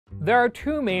There are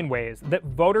two main ways that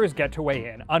voters get to weigh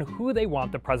in on who they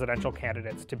want the presidential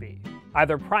candidates to be,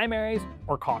 either primaries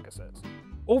or caucuses.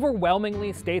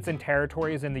 Overwhelmingly, states and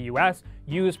territories in the US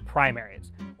use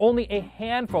primaries. Only a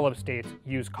handful of states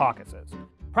use caucuses.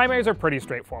 Primaries are pretty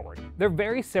straightforward. They're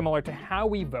very similar to how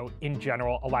we vote in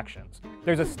general elections.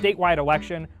 There's a statewide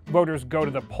election, voters go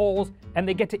to the polls, and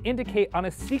they get to indicate on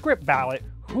a secret ballot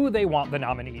who they want the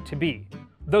nominee to be.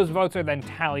 Those votes are then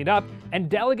tallied up, and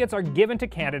delegates are given to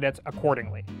candidates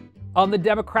accordingly. On the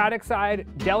Democratic side,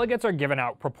 delegates are given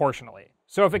out proportionally.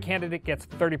 So if a candidate gets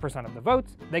 30% of the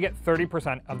votes, they get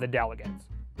 30% of the delegates.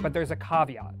 But there's a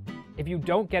caveat. If you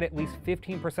don't get at least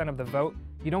 15% of the vote,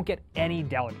 you don't get any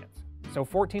delegates. So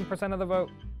 14% of the vote,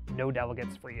 no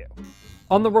delegates for you.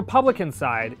 On the Republican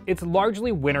side, it's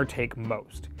largely winner take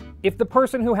most. If the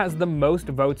person who has the most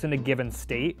votes in a given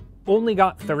state only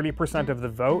got 30% of the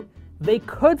vote, they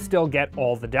could still get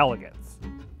all the delegates.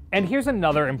 And here's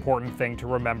another important thing to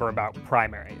remember about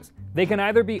primaries. They can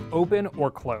either be open or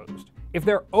closed. If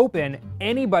they're open,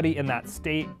 anybody in that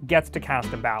state gets to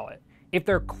cast a ballot. If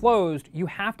they're closed, you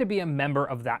have to be a member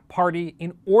of that party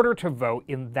in order to vote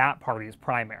in that party's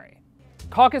primary.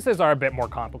 Caucuses are a bit more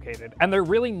complicated, and they're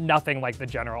really nothing like the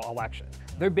general election.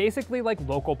 They're basically like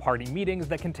local party meetings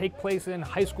that can take place in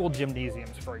high school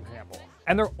gymnasiums, for example,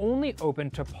 and they're only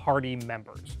open to party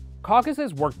members.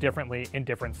 Caucuses work differently in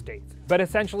different states, but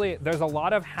essentially there's a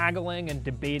lot of haggling and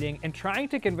debating and trying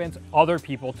to convince other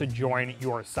people to join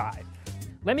your side.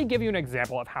 Let me give you an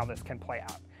example of how this can play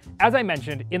out. As I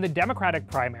mentioned, in the Democratic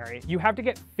primary, you have to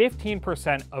get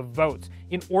 15% of votes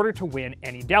in order to win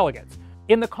any delegates.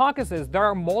 In the caucuses, there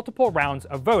are multiple rounds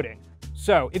of voting.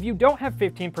 So if you don't have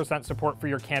 15% support for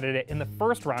your candidate in the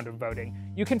first round of voting,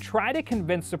 you can try to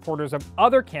convince supporters of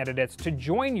other candidates to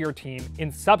join your team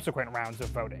in subsequent rounds of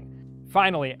voting.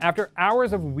 Finally, after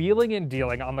hours of wheeling and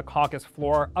dealing on the caucus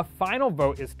floor, a final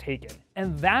vote is taken,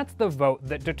 and that's the vote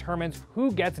that determines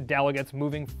who gets delegates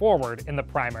moving forward in the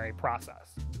primary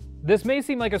process. This may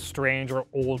seem like a strange or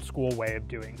old school way of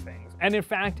doing things, and in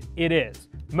fact, it is.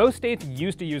 Most states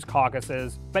used to use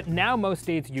caucuses, but now most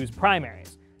states use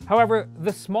primaries. However,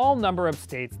 the small number of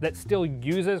states that still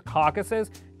uses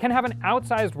caucuses can have an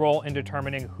outsized role in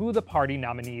determining who the party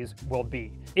nominees will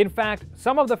be. In fact,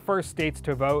 some of the first states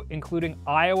to vote, including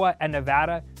Iowa and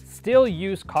Nevada, still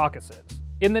use caucuses.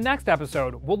 In the next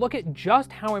episode, we'll look at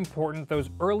just how important those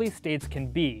early states can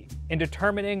be in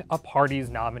determining a party's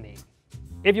nominee.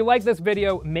 If you like this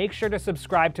video, make sure to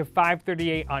subscribe to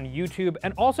 538 on YouTube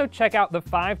and also check out the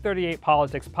 538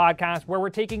 Politics podcast, where we're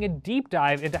taking a deep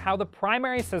dive into how the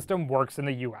primary system works in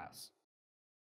the US.